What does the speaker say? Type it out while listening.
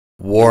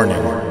Warning.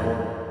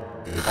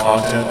 The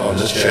content on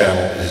this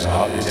channel is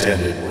not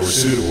intended or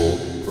suitable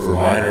for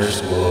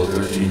minors below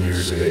 13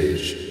 years of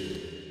age.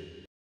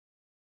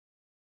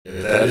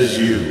 If that is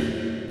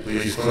you,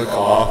 please click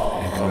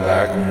off and come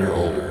back when you're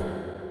older.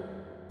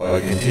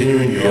 By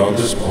continuing beyond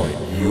this point,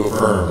 you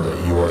affirm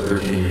that you are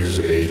 13 years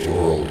of age or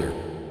older.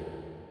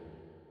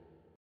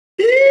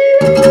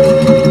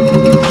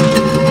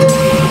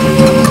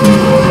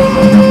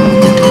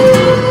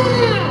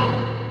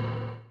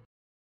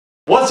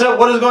 What's up?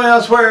 What is going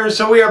on, swearers?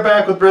 So we are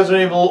back with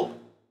Resident Evil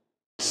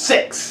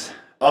 6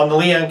 on the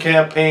Leon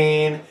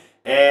campaign,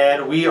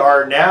 and we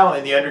are now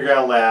in the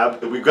underground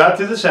lab. We've got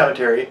through the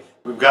cemetery,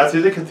 we've got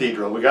through the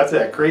cathedral, we got to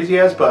that crazy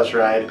ass bus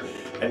ride,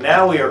 and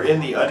now we are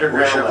in the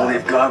underground lab. I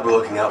believe God were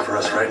looking out for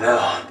us right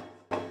now,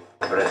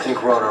 but I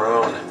think we're on our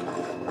own.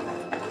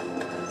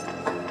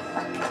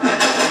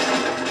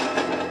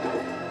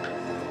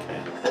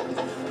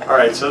 Okay.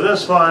 Alright, so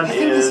this one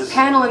is... this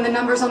panel and the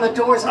numbers on the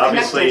doors are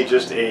obviously connected.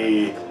 Just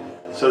a...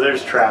 So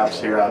there's traps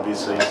here,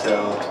 obviously,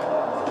 so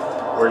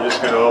we're just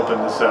going to open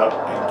this up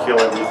and kill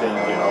everything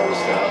and get all this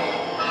stuff.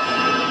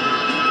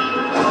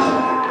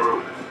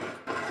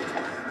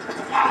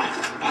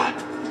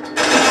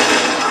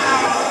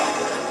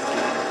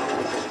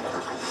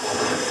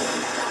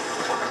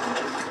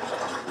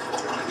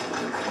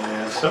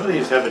 And some of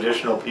these have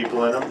additional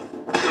people in them,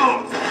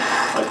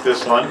 like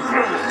this one.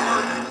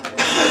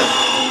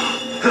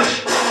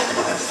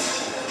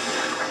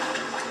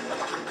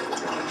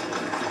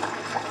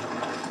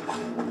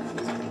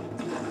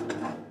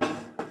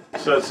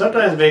 So it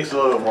sometimes makes a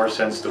little bit more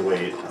sense to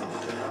wait.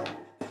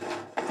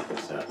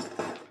 What's that?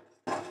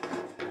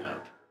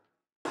 No.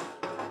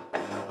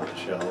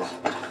 Shells.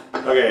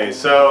 Okay,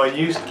 so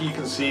you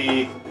can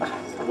see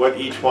what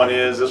each one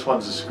is. This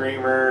one's a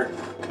screamer.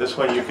 This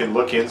one you can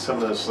look in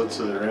some of the slits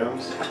of the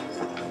rooms.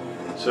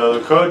 So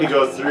the code to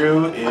go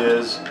through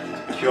is,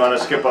 if you want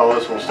to skip all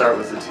this, we'll start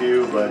with the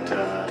 2, but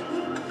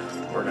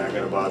we're not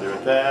going to bother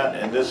with that.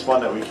 And this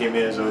one that we came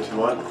in is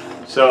 021.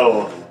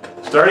 So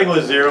starting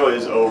with 0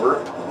 is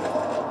over.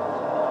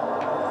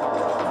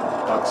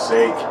 Fuck's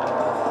sake.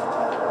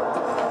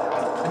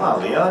 Come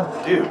on, Leon.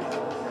 Dude.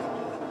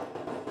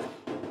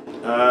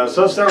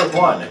 So let's start with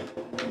 1.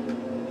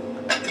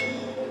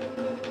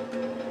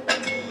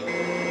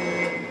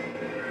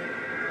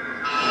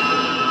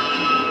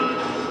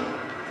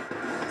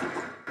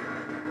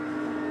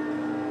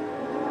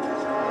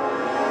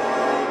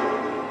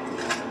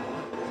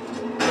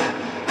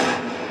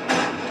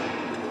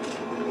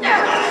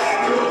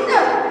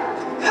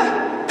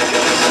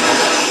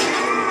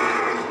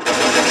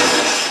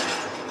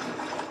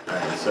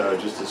 So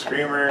just a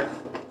screamer.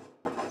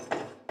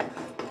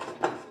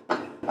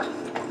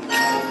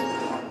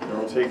 And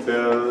we'll take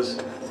those.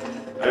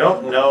 I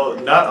don't know,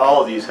 not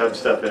all of these have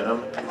stuff in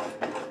them.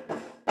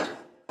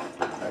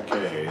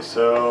 Okay,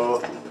 so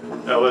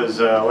that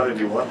was, what did I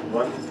do, one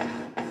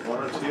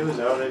or 2? Is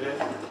that what I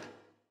did?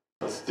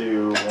 Let's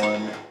do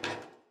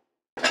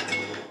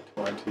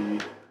 120.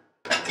 Did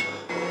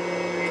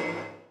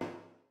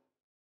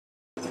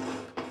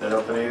that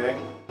open anything?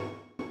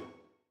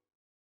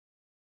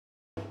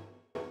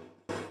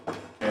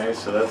 Okay,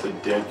 so that's a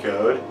dead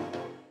code.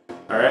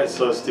 Alright,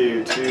 so let's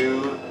do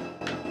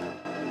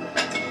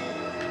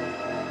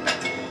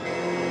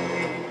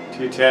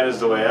 210 is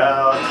the way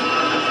out.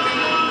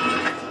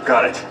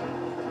 Got it.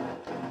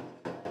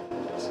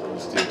 So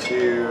let's do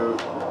 2.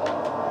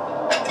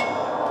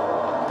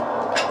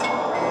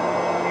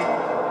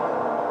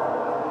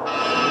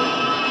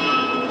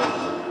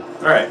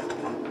 Alright.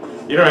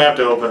 You don't have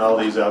to open all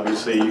these,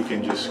 obviously. You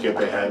can just skip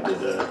ahead to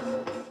the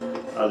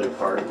other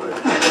part, but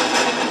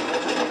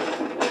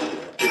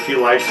if you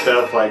like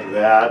stuff like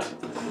that,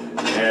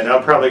 and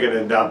I'm probably going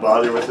to not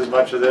bother with as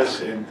much of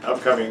this in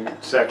upcoming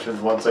sections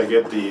once I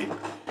get the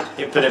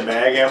infinite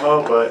mag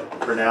ammo, but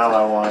for now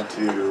I want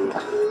to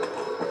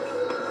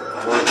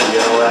work to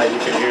get all that. You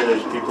can hear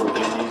there's people in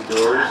these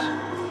doors.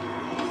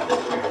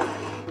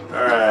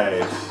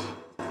 Alright.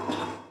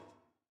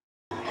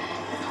 I'm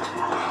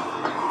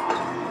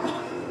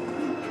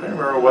trying to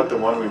remember what the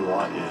one we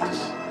want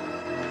is.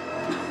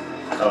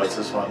 Oh, it's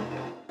this one.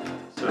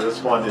 So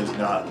this one is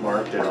not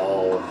marked at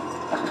all.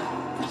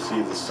 You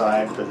see the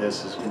sign for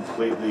this is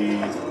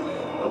completely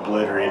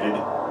obliterated.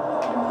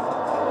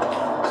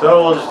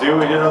 So we'll just do what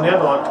we did on the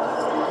other one.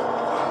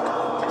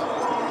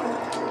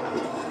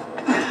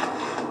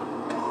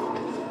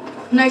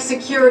 Nice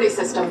security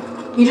system.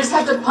 You just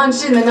have to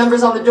punch in the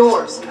numbers on the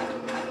doors.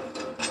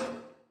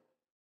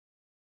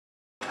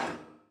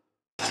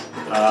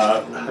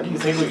 How do you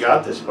think we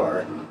got this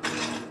far?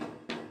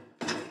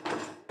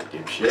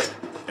 Dipshit.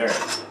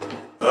 Alright.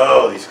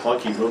 Oh, these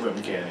clunky movement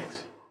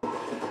mechanics.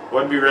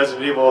 Wouldn't be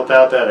Resident Evil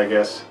without that, I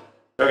guess.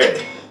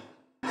 Okay.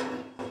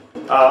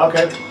 Okay,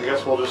 I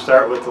guess we'll just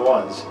start with the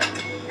ones.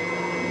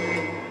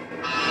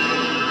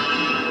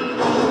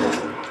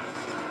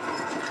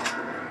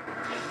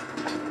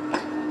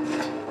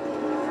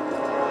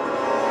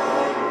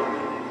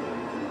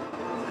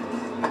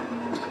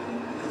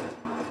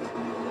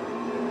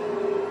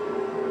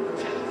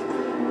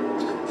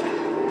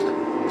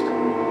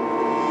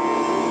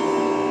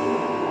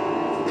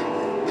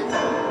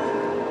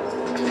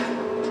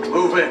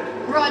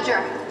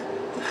 Roger.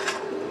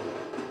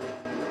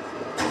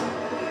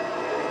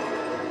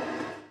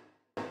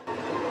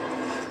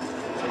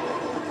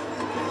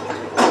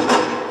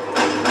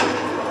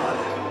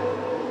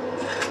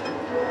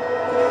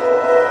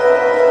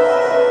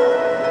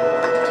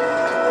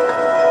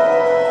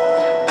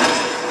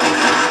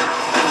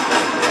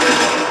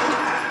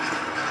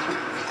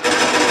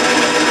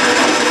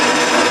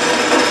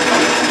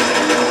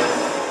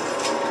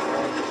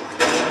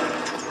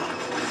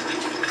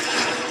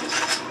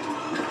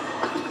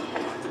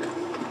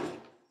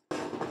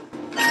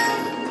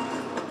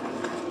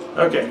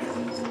 Okay.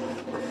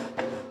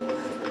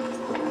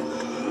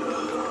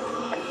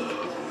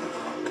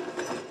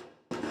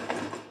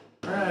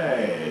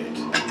 Right.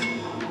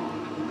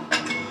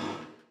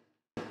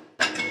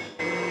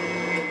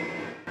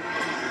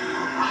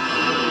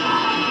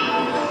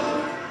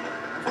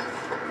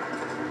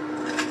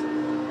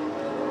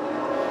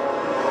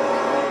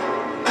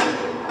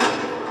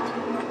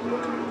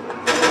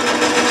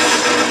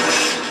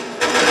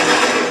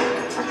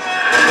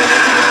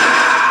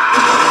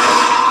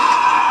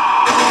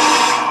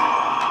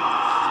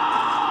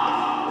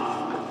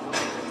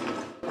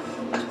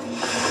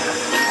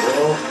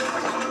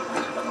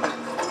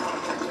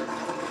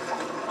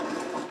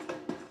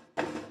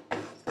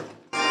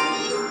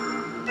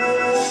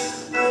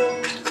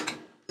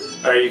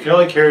 Alright, you can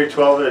only carry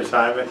 12 at a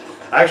time.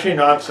 Actually,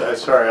 no, I'm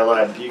sorry, I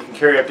lied. You can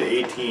carry up to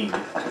 18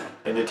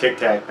 in the Tic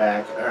Tac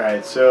pack.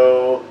 Alright,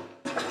 so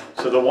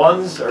the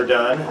ones are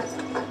done.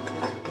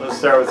 Let's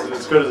go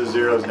to the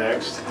zeros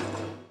next.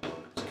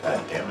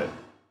 God damn it.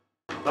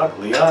 Fuck,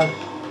 Leon?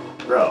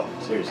 Bro,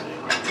 seriously.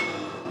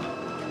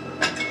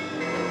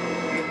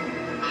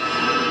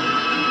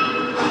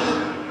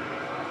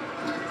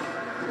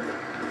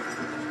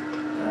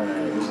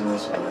 Alright, who's in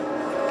this one?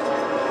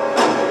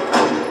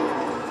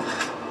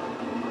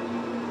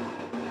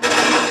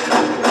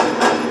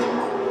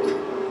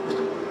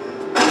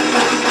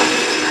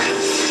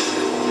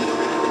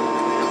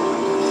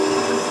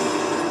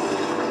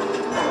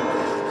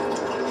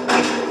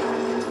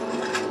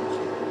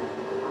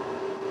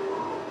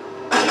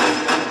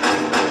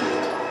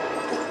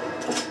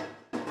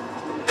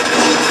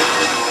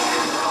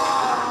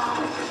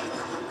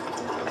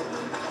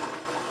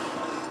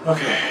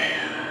 Okay.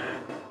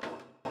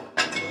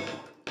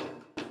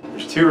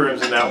 There's 2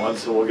 rooms in that one,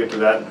 so we'll get to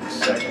that in a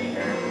second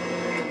here.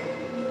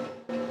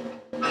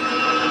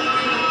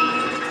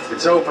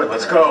 It's open.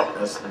 Let's go.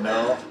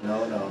 No.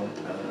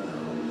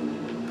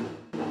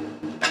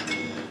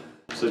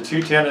 So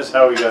 210 is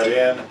how we got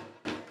in.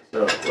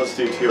 So let's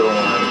do 201.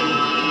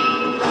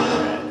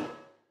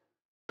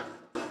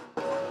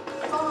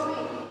 Follow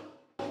me.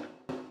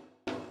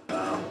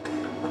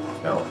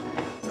 No,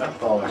 not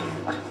following you.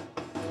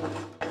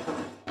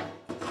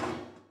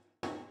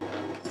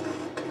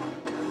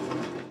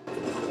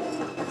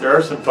 There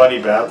are some funny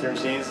bathroom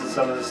scenes and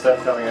some of the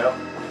stuff coming up.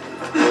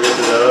 We'll get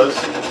to those.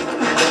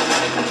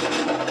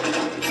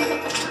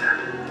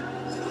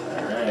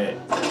 Alright.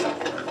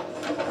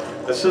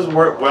 This is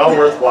well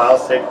worthwhile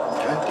to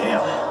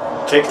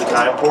take the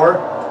time for,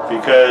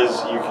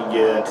 because you can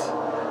get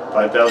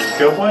 5,000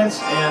 kill points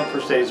and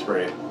first aid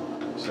spray.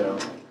 So,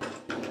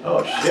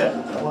 oh shit,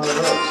 not one of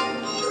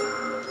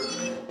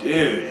those.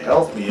 Dude,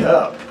 health me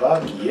up.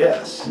 Fuck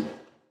yes.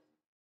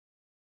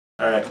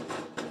 Alright.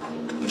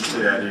 Let's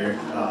get out of here.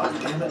 Oh,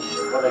 damn it.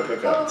 What did I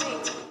pick up?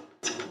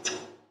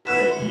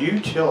 Hey, you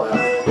chill out.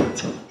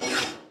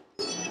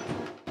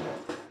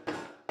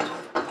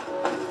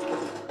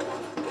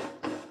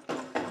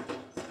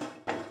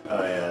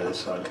 Oh yeah,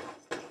 this one.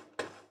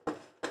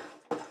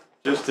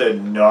 Just a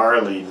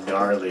gnarly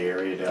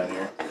area down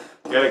here.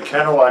 You gotta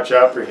kind of watch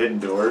out for hidden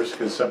doors,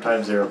 because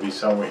sometimes there will be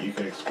somewhere you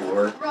can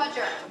explore.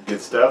 Roger.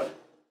 Get stuff.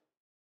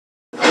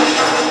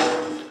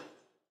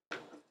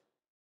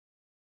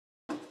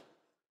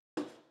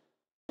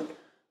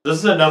 This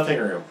is a nothing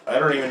room. I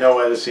don't even know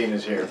why the scene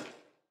is here.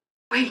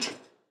 Wait,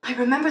 I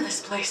remember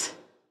this place.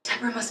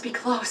 Deborah must be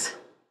close.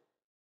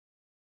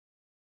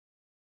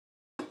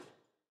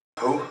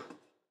 Who?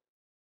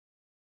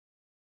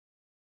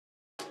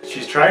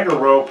 She's trying to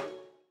rope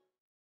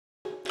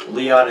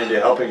Leon into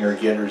helping her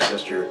get her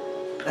sister.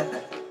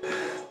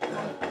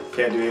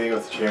 Can't do anything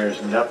with the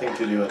chairs. Nothing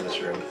to do in this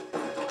room.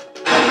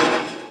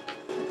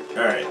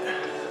 Alright.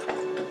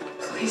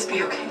 Please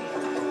be okay.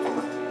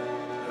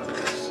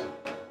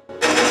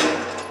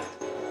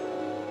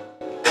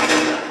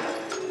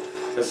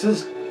 This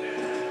is...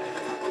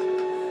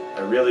 I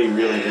really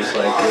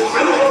dislike this.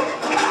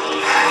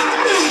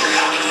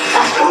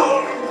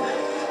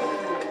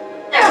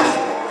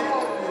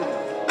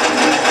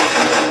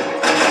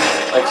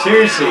 Like,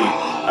 seriously,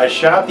 I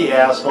shot the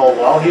asshole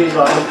while he was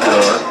on the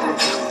floor.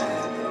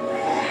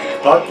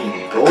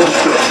 Fucking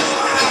bullshit.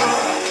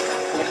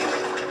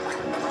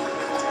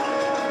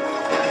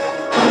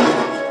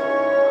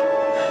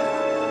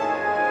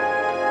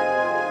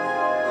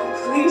 Oh,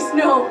 please,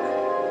 no.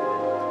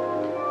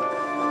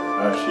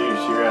 Oh, she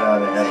ran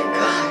out ahead of me.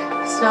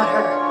 God, it's not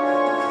her.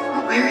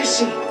 Where is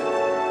she?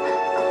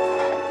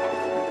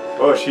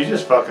 Oh, she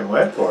just fucking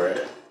went for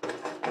it.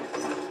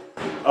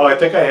 Oh, I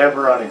think I have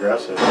her on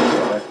aggressive. So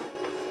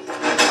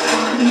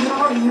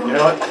you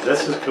know what?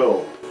 This is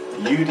cool.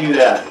 You do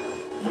that.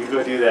 You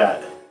go do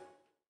that.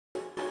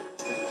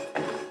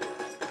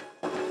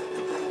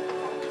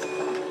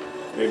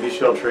 Maybe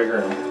she'll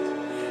trigger him.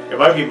 It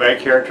might be my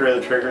character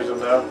that triggers him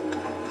though.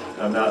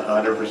 I'm not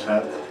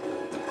 100%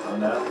 on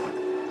that.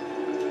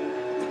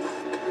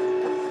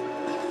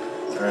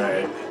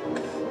 Alright.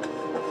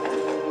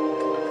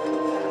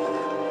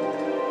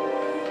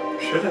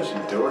 Should have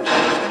some doors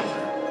somewhere.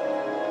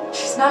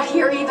 She's not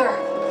here either.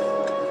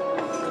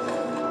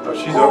 Oh,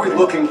 she's What are we opening.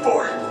 looking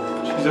for?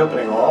 She's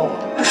opening all of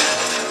them.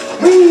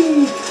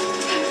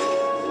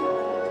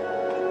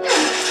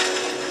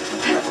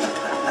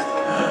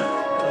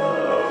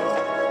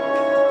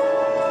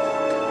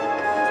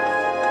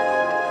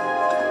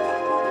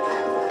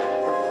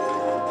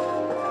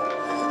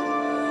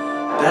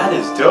 That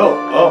is dope.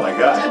 Oh my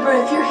god.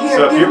 Deborah, if you're here,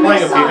 So if give you're me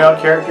playing a sign. female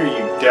character,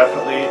 you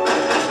definitely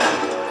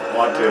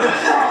want to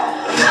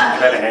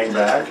kind of hang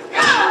back.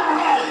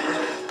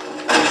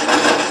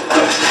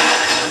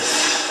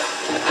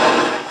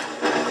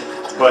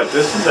 But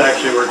this is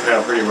actually working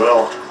out pretty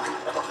well.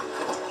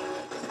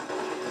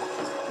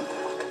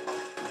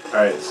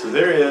 Alright, so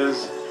there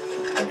is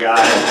a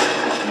guy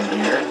in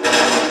here.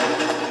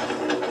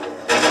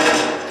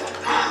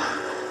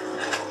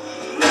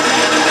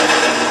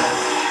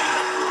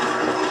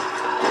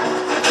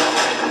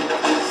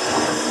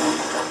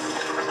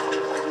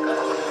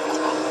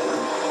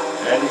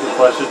 And you can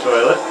flush the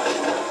toilet.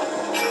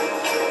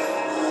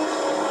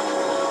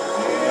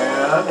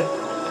 And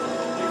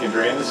you can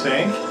drain the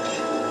sink.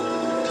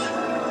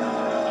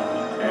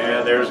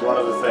 And there's one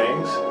of the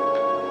things.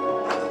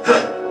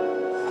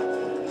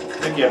 I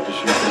think you have to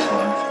shoot this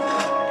one.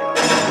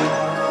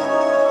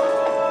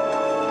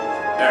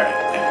 Alright.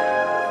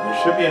 There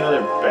should be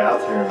another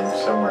bathroom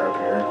somewhere up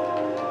here.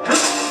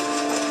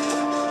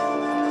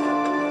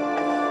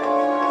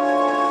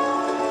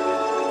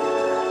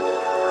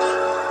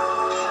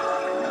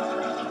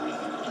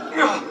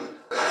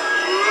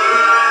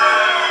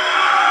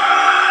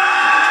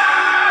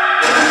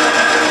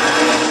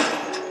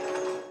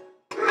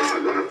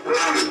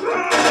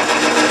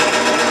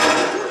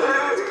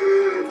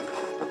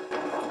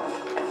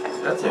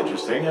 That's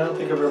interesting. I don't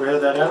think I've ever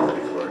had that happen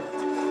before.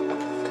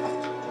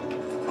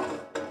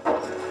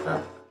 Huh.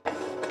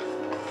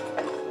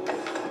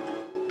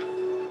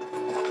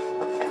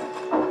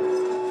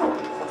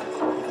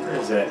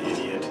 Where's that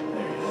idiot?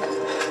 There he is.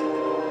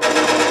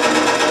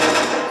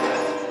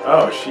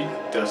 Oh, she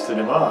dusted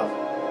him off.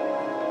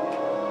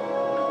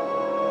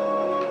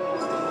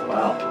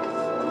 Wow.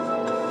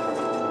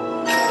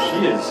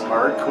 She is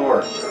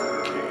hardcore.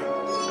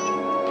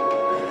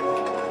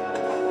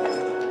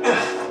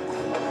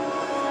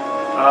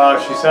 Oh,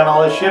 she sent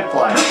all this shit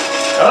flying.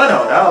 Oh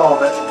no, not all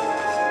of it.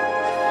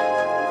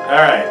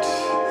 Alright.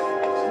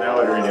 So now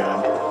what are we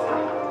doing?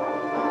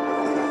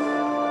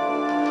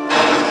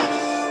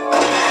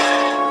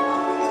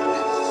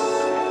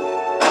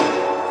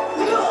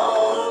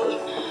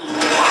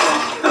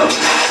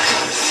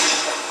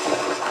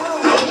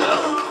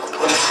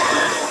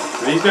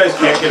 These guys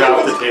can't get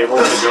off the table,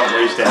 so don't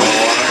waste ammo on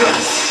them.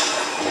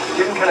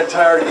 Getting kind of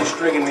tired of you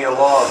stringing me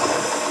along.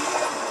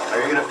 Are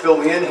you gonna fill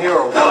me in here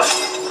or what?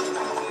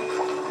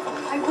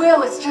 I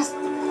will, it's just...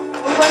 we're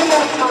running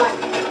out of time.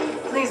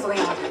 Please,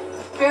 Leon.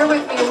 Bear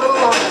with me a little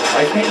longer.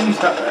 Why can't you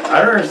stop?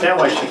 I don't understand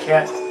why she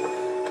can't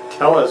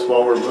tell us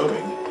while we're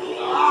moving.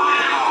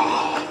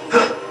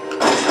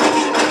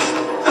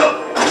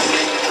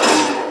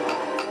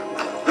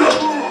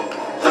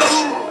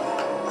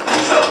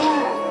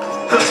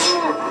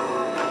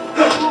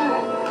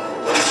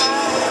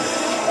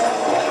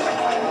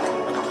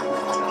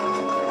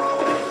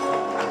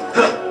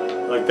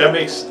 Like, that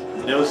makes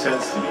no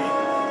sense to me.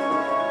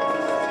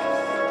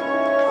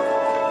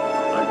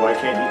 Like, why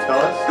can't you tell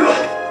us?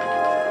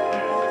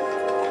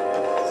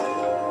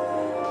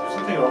 Is there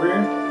something over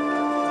here?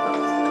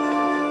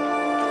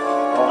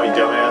 Oh, my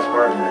dumbass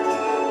partner.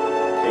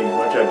 Hey,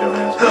 watch out,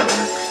 dumbass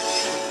partner.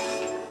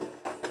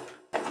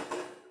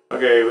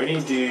 Okay, we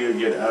need to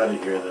get out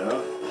of here,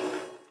 though.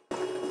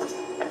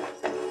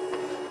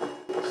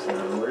 So,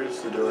 where's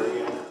the door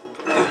again?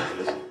 There it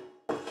is.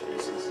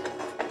 Jesus.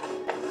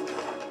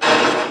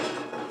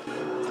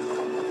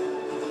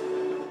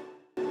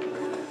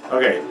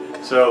 Okay,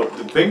 so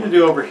the thing to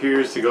do over here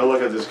is to go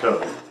look at this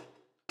code.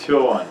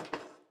 201.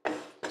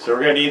 So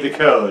we're going to need the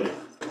code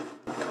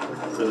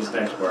for this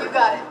next part. You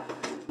got it.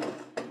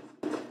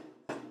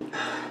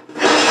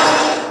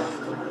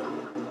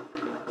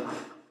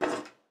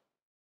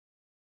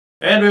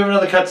 And we have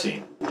another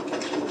cutscene.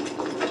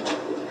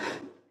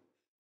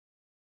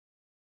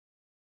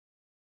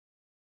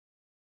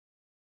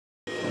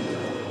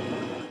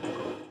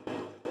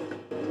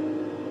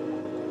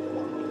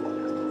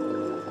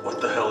 What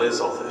the hell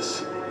is all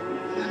this?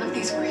 None of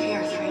these were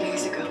here 3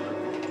 days ago.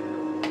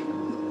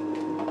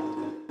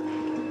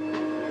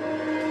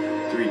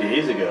 3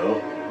 days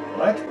ago?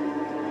 What?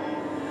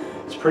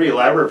 It's pretty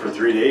elaborate for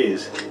 3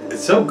 days.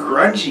 It's so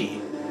grungy.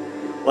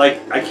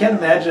 Like, I can't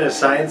imagine a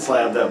science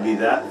lab that would be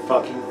that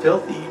fucking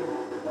filthy.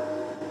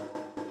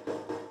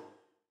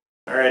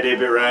 Alright,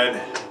 8-Bit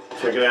Ryan,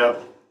 check it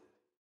out.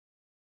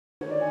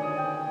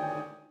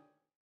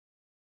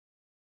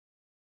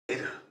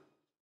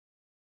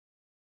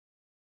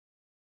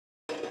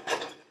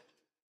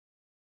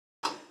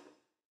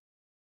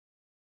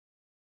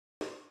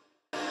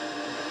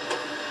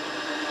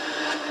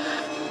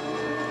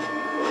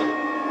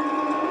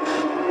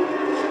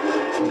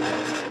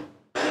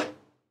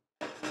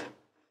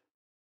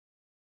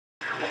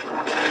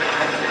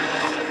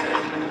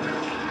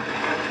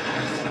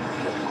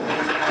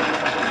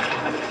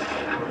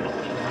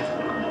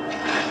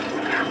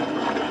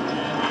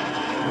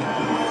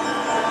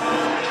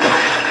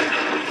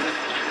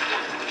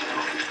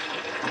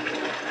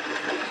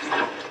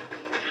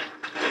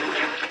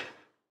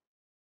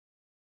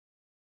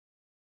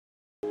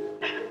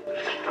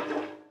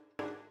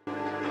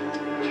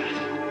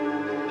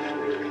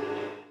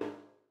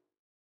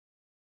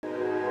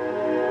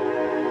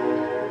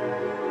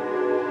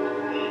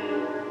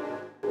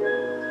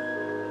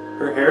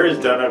 Her hair is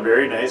done up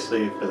very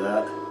nicely for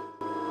that.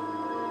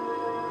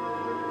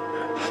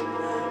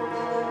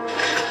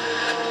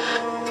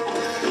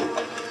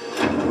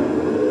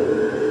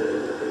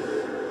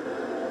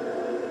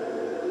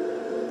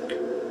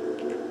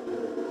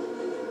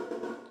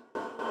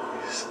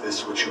 Is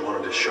this what you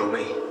wanted to show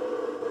me?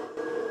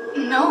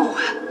 No.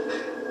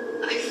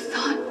 I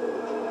thought...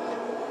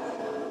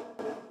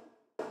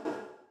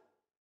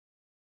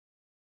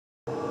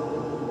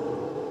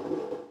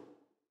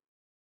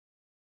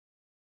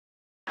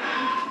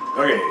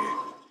 Okay.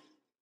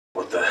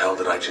 What the hell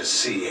did I just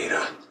see,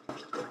 Ada?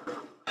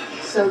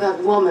 So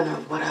that woman or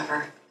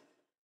whatever.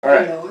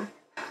 Alright. You know her?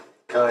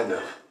 Kind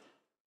of.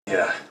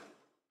 Yeah.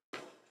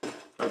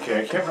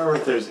 Okay, I can't remember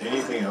if there's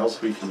anything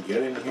else we can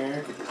get in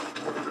here.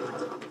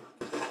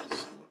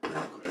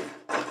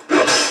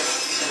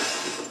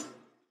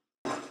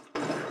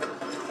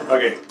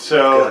 Okay,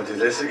 so... Gonna do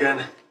this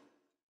again?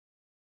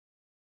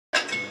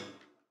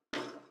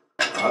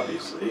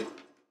 Obviously.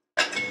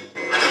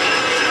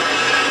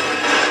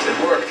 It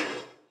worked.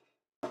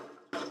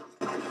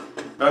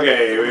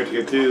 Okay, we have to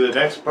get through the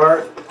next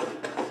part,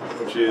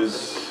 which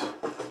is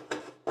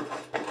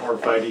more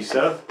fighty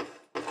stuff.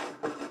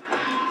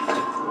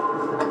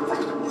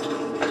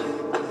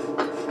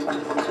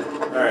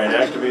 Alright,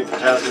 activate the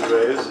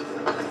passageways.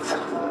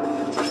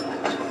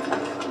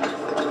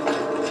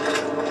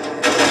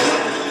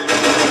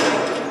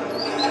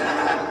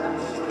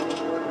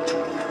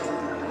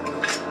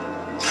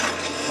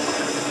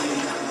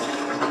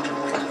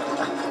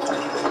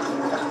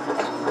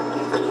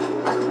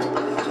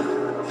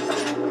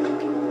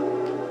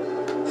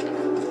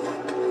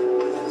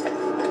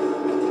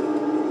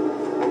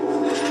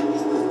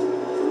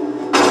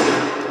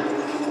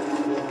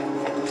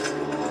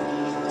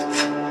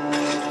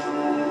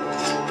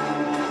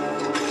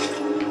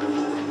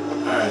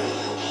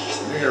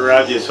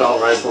 The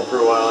assault rifle for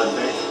a while, I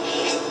think.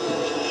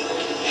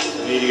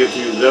 So we need to get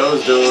through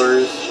those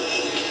doors.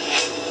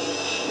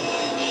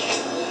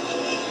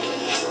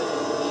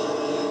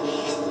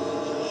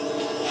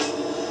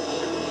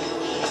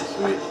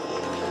 Sweet.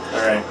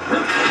 Alright.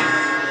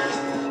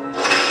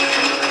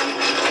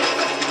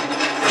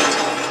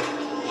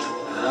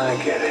 I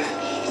get it.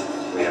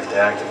 We have to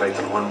activate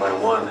them one by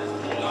one.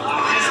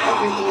 Why does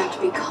everything have to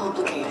be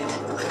complicated?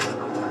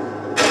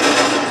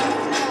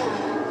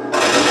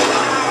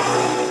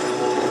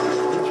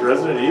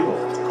 Resident Evil.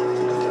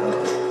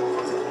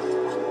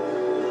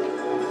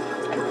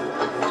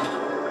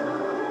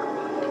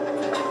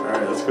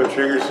 Alright, let's go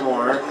trigger some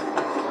more.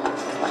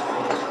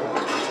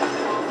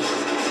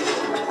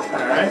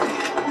 Alright,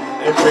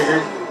 it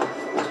triggered.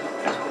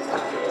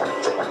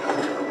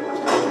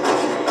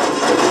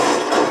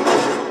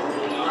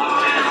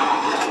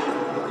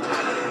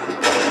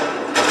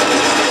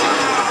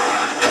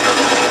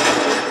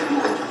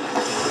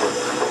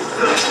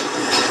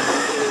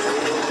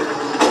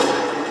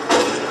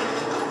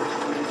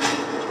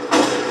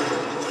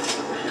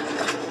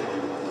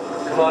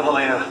 Come on,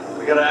 Helena.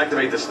 We gotta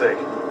activate this thing.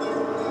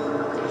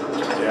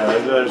 Yeah,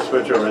 there's another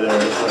switch over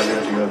there, so I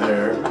have to go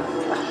there.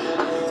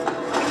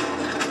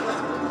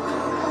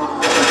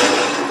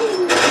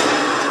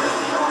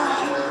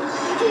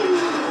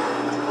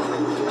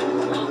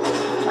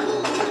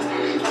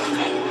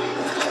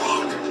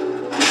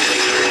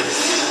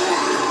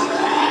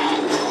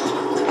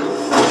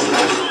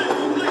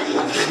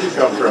 Where did you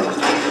come from?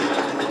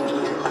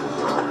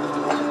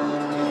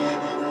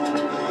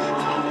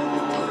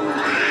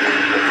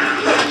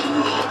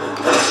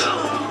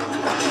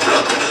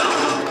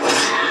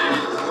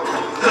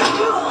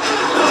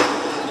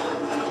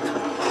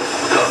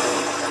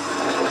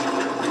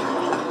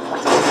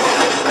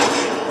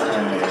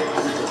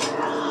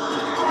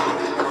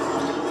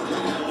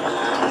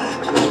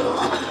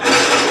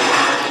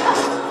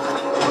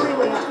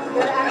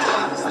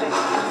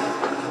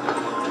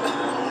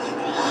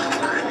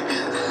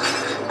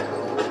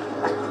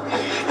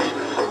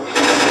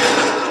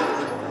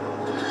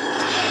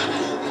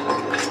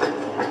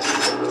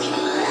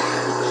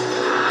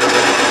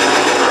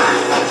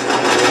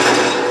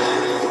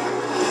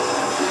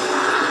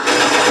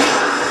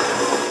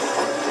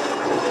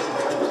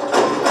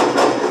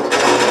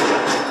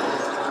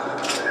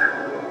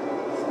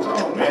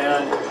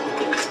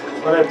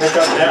 What did I pick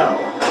up now?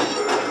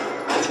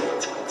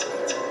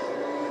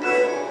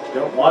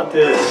 Don't want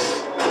this.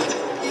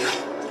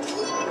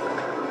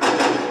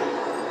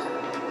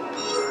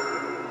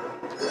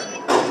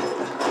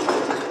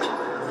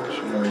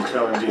 Should know he's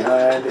coming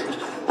behind.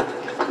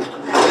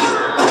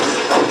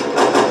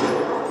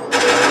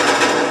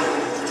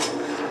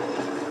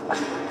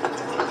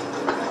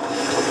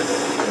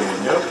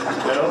 Nope,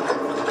 nope.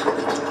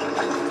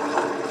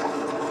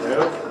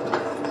 Nope.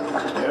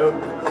 Nope.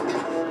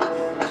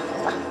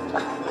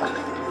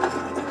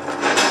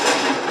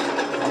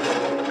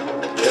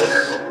 Yes.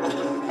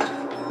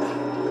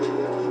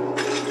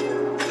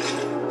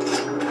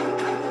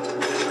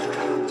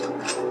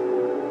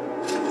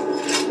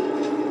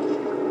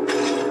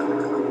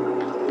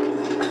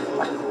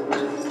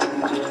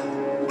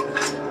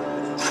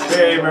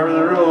 Okay, remember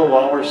the rule,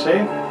 while we're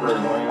safe, we're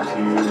going to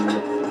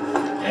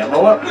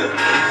ammo up.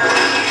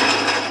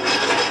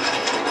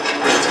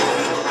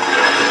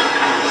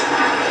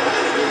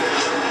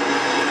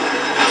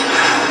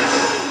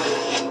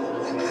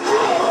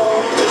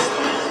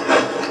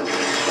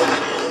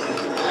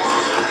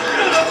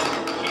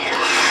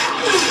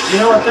 You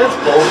know what, that's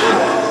bullshit.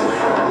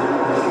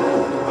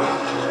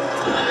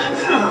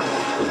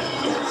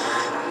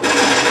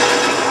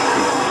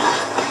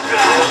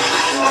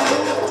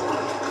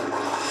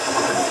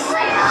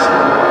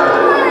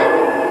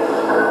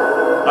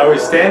 I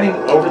was standing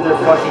over their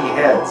fucking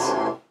heads.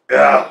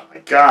 Oh my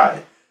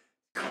god.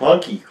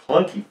 Clunky,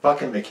 clunky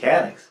fucking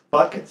mechanics.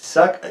 Fucking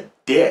suck a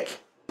dick.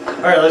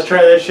 Alright, let's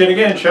try that shit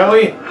again, shall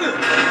we?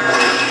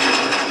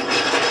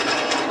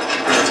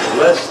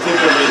 Less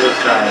stupidly this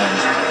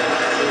time.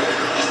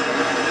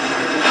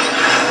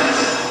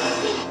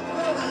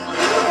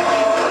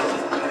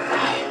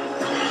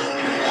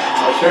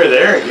 Oh, sure,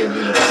 there it gives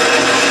me this.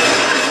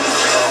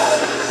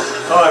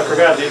 Oh, I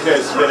forgot these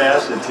guys spit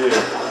acid too.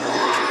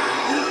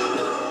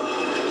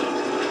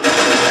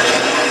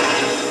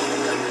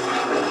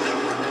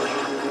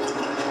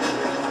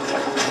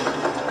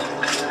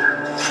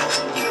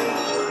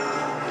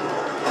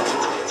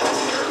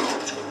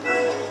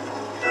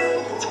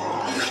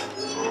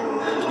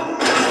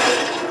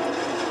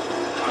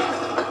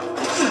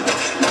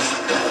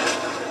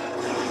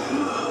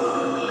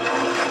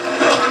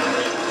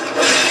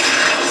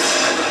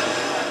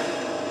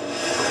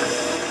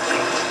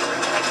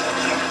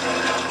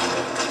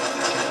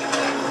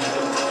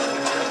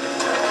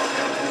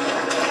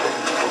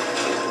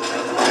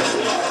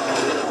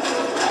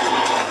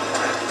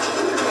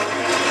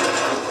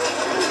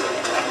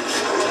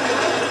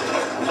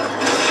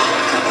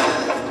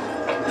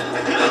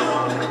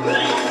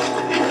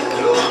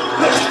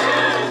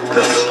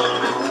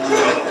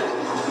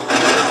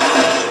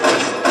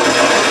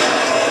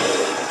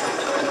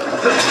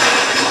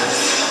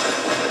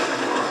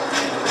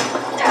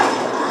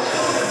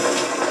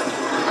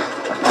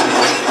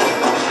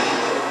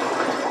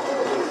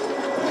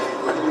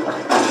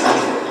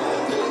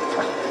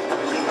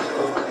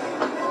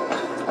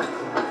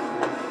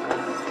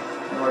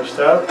 More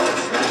stuff.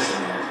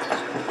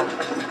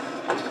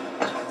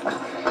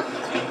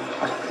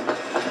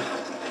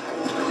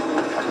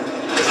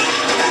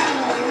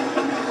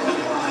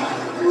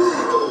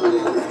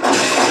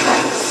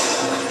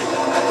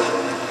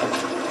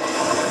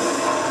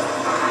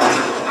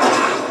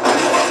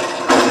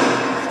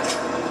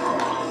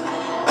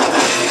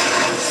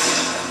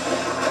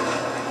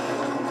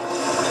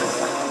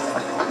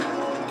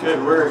 Good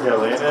work,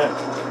 Helena.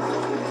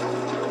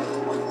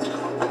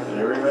 Did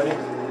everybody?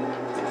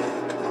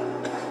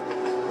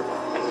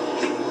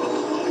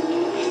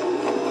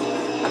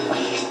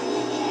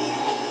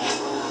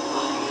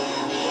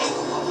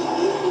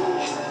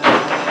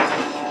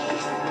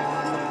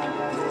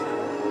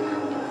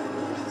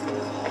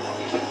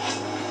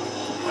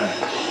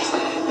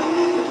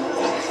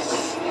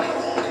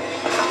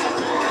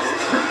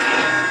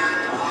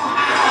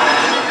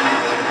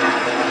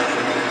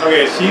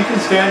 Okay, so you can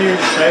stand here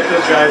and snipe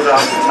those guys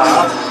off the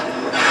top,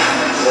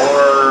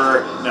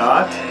 or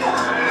not.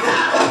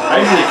 I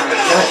usually,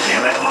 god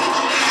damn it.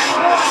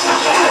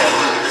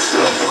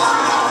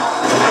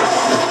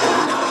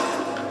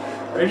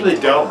 I usually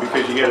don't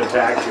because you get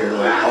attacked here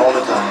like all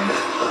the time.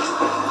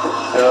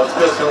 So let's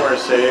go somewhere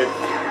safe.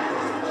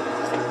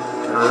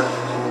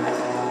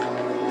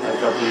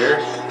 Like up here.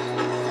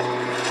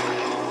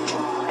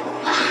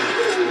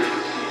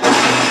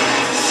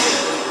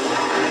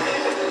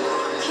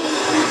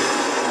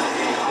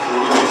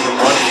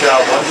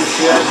 Shot one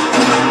shit.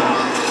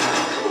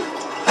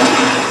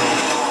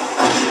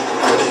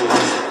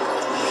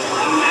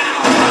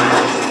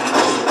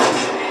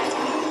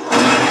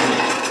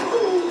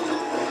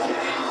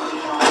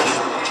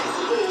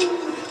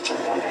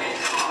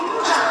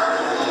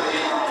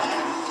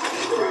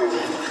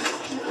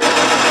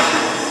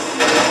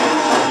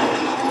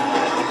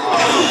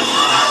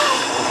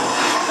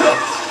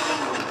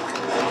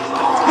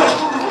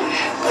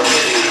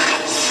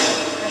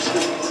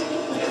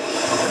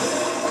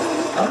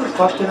 How the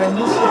fuck did I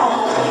miss it?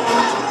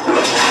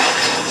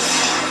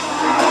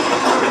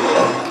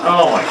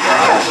 Oh my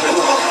god.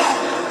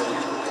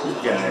 You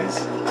guys.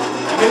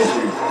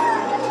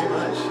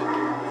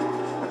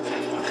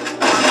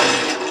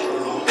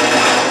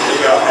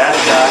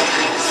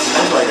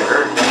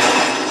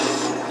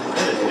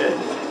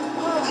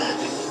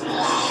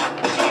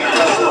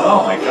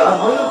 Oh my god,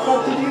 where the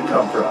fuck did you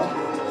come from?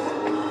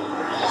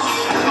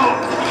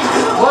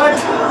 What?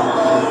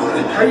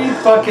 Are you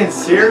fucking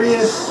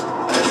serious?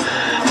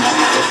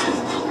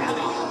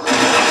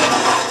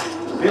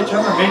 Bitch,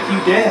 I'm gonna make you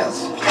dance.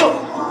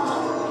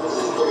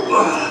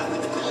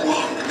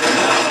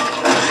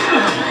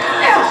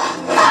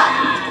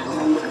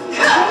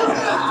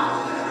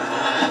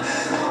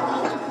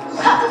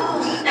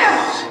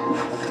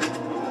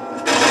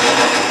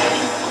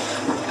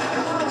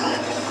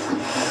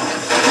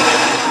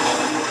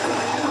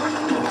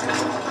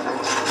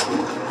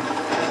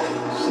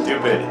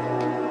 Stupid.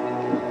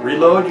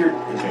 Reload your...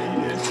 Okay, you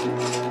did.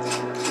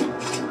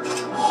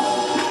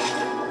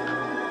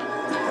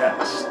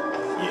 That's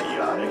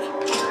idiotic.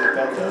 Take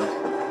that though.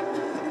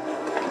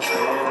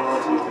 And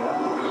we'll take that.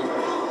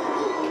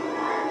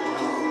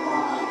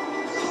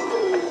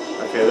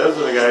 Okay, those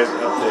are the guys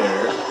up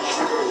there.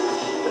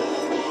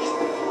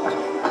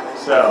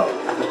 So,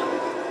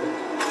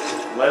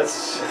 let's...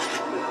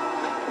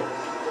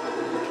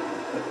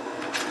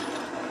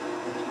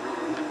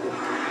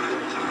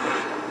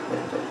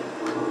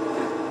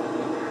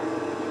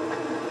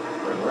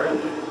 Where are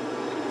they?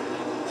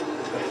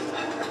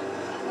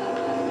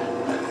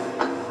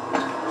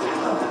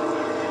 Oh.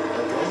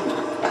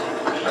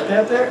 Are they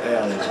up there?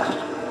 Yeah, they are.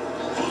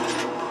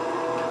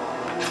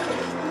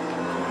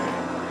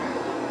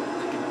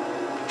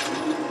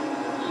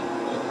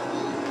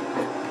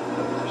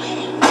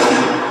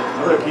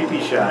 Another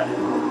pee-pee shot.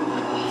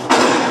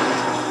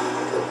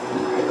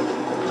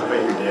 I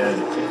bet you're dead.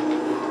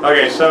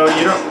 Okay, so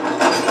you don't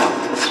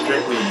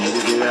strictly need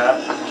to do that.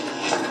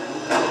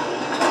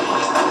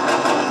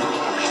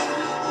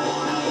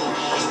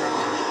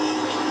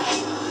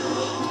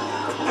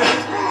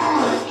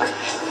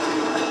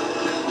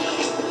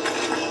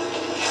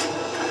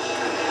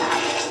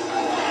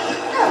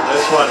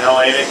 This one,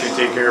 Helena can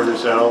take care of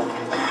herself,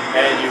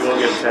 and you will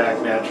get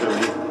attacked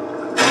naturally.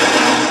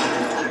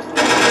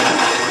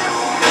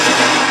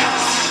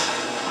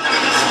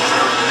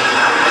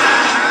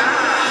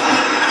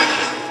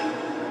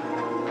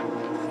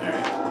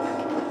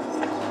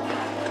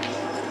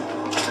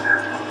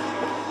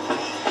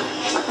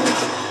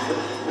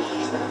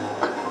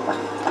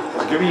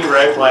 Give me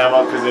rifle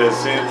ammo because it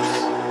assumes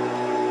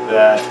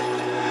that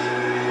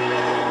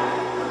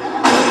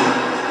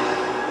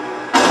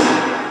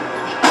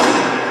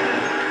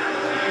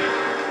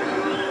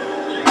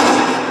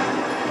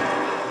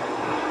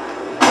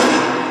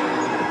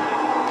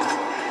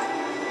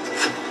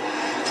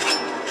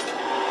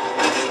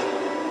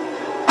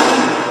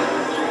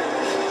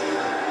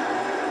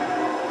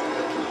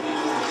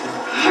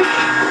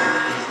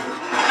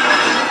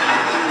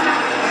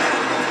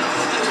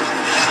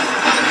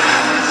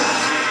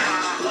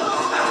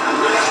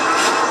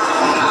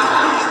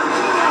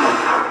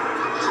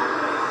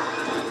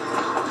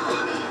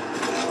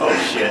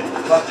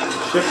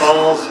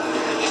shitballs.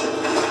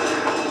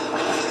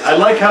 I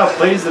like how it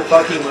plays the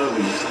fucking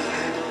movies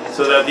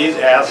so that these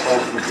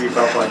assholes can creep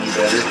up on you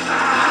better.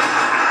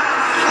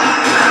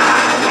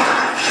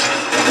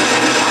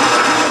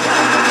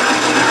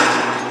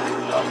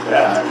 Not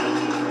bad.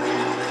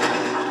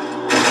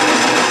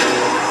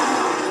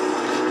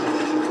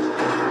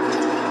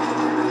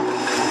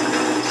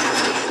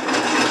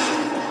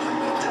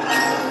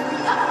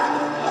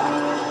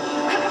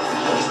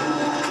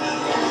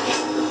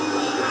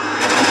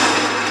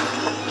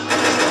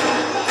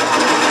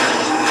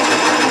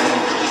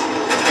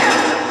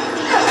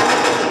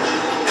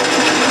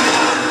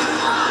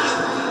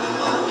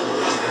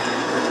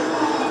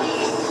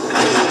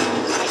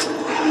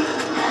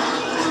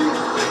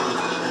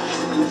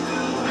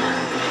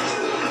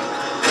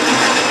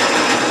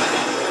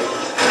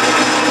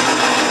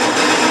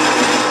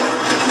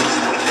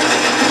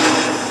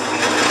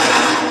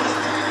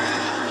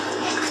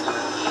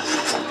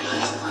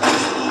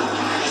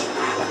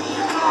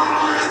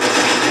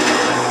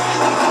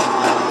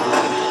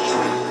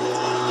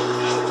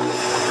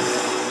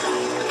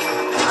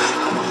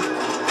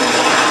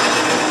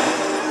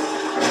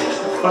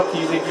 What the fuck do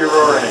you think you're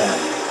roaring at?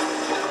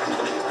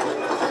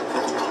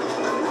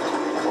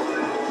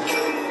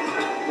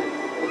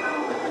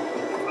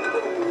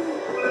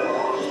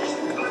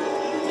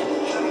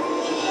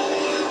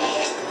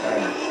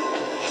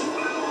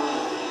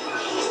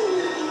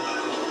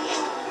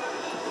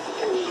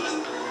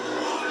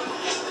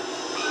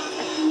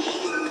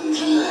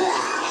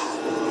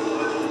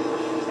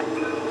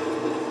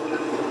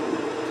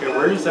 Okay,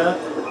 where is that?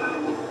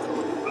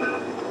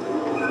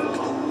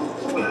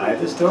 Behind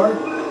this door?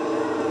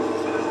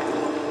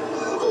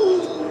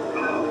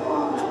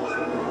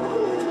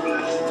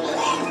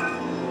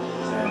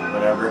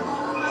 Whatever.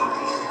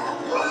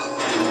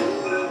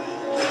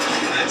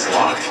 It's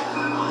locked.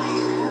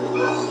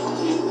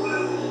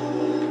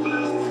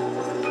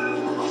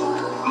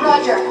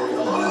 Roger.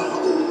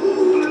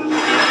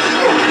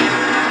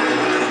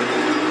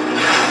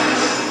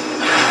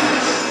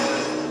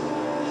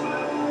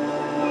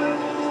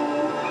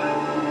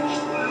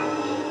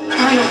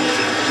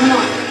 Come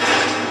on.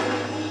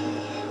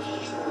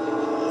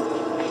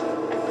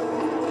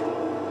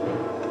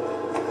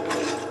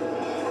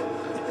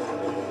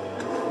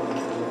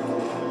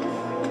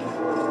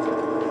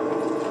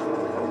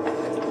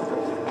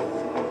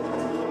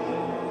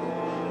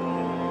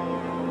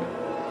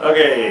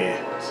 Okay,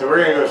 so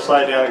we're gonna go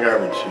slide down a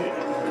garbage chute.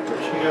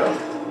 Where'd she go?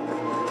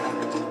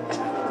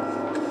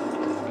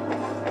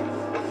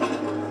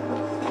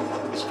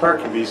 This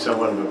part can be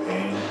somewhat of a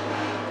pain.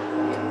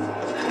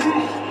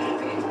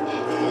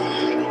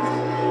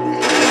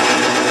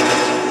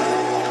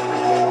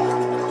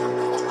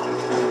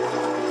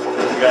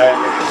 There's a guy.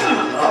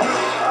 Oh my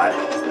god.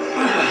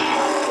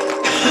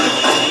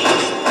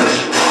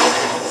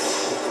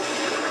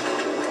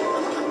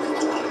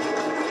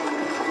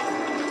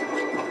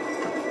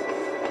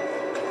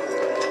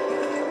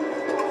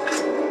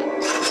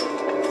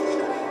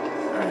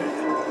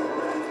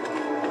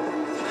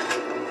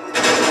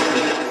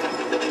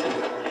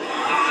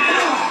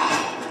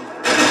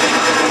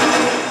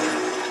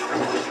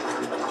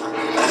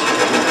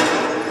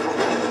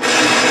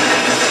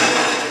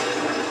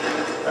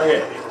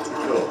 Okay,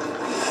 cool.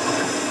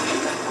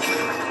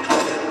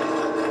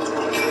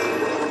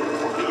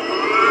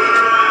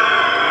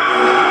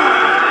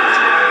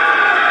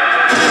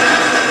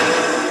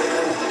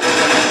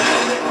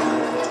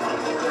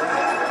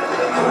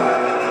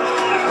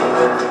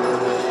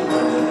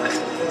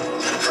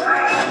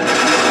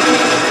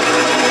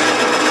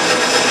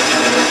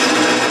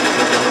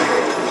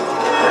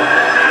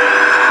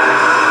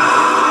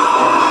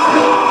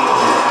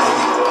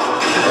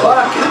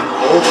 Fuck!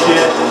 Oh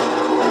shit.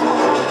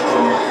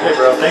 Hey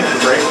bro, thanks for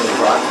breaking the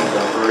rock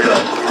for real.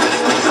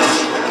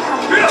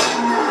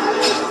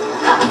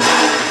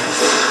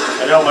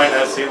 I know it might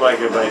not seem like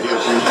it, but I do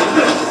appreciate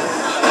it.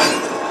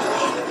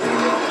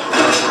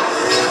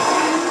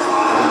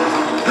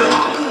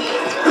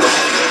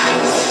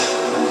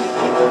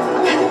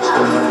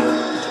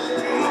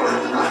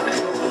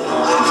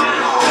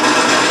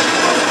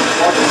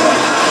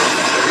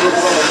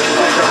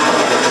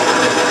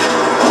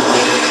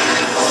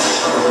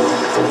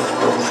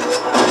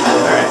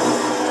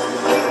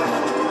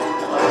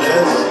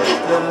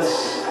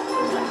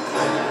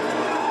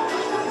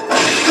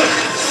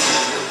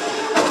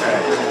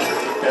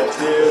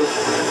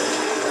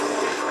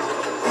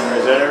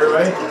 Is that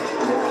everybody?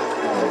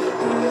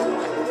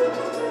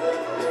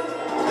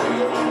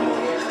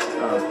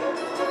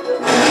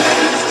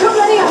 Too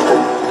many of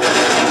them.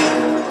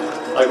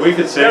 Like we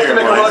could sit here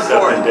and find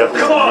stuff and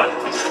definitely. Come on!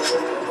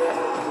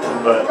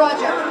 But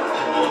Roger.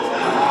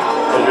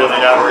 there's really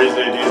not a reason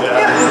to do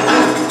that.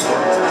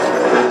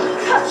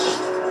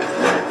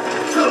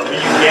 I mean, you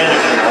can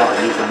if you want,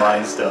 you can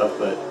mine stuff,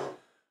 but.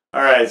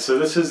 Alright, so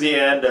this is the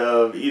end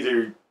of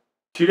either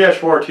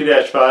 2-4 or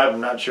 2-5, I'm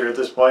not sure at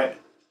this point.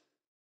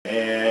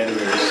 And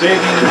we're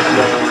saving, so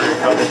we're going to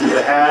come through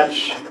the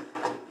hatch,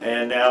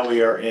 and now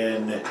we are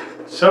in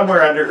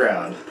somewhere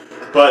underground.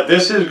 But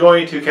this is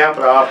going to cap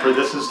it off for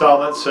this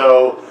installment,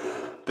 so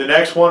the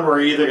next one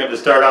we're either going to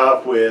start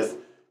off with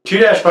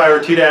 2-5 or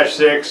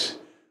 2-6.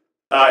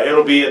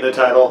 It'll be in the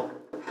title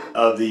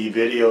of the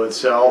video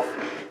itself,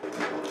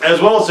 as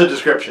well as the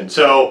description.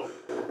 So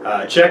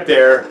check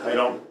there.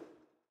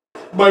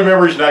 My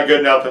memory's not good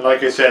enough, and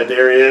like I said,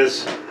 there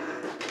is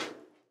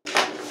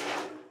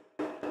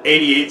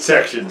 88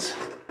 sections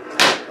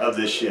of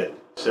this shit.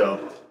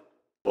 So,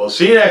 we'll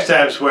see you next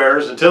time,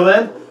 squares. Until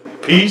then,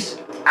 peace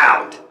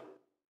out.